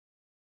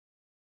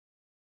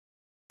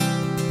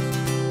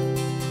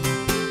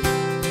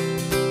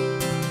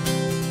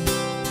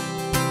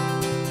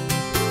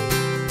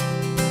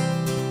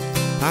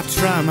I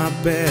try my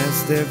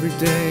best every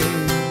day.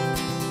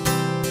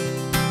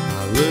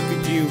 I look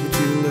at you, but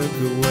you look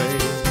away.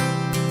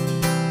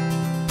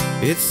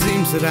 It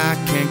seems that I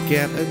can't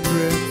get a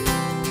grip.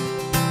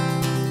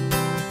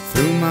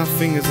 Through my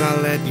fingers I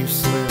let you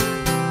slip,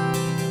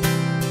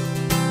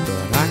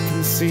 but I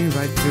can see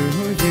right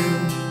through you.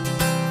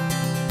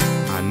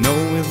 I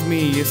know with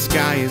me your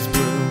sky is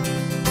blue,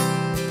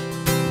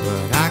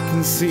 but I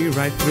can see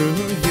right through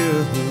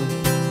you.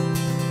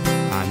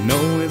 I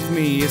know with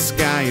me your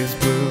sky is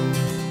blue.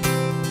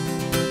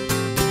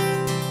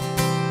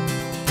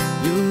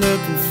 You're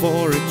looking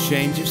for a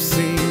change of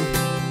scene.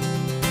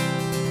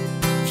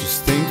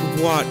 Just think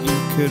of what you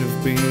could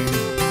have been.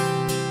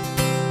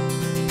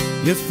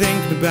 You're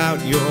thinking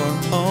about your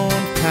own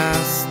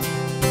past.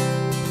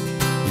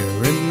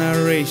 You're in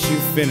that race, you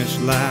finished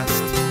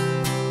last,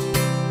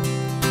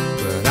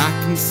 but I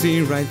can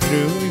see right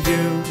through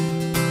you.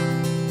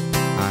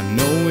 I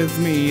know with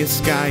me your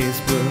sky is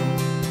blue,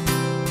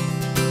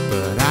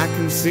 but I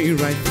can see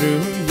right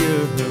through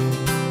you.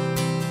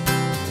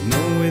 I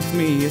know with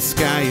me your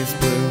sky is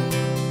blue.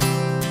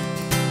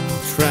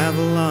 I'll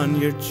travel on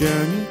your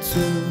journey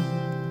too.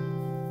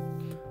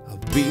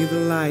 I'll be the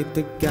light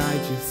that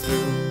guides you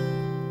through.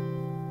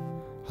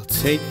 I'll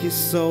take your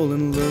soul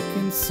and look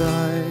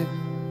inside.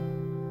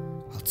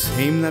 I'll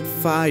tame that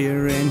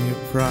fire and your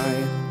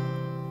pride,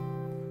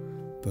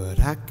 but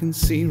I can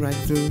see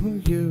right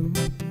through you.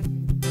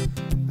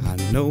 I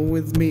know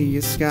with me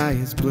your sky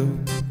is blue,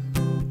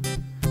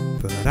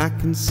 but I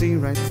can see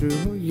right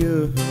through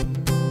you.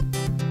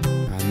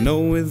 I know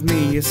with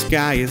me your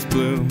sky is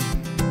blue,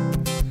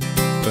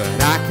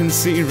 but I can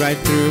see right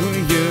through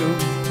you.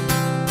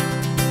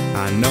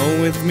 I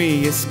know with me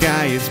your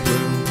sky is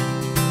blue,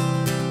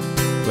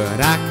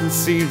 but I can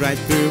see right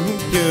through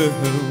you.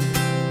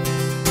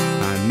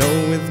 I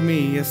know with me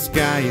your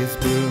sky is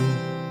blue.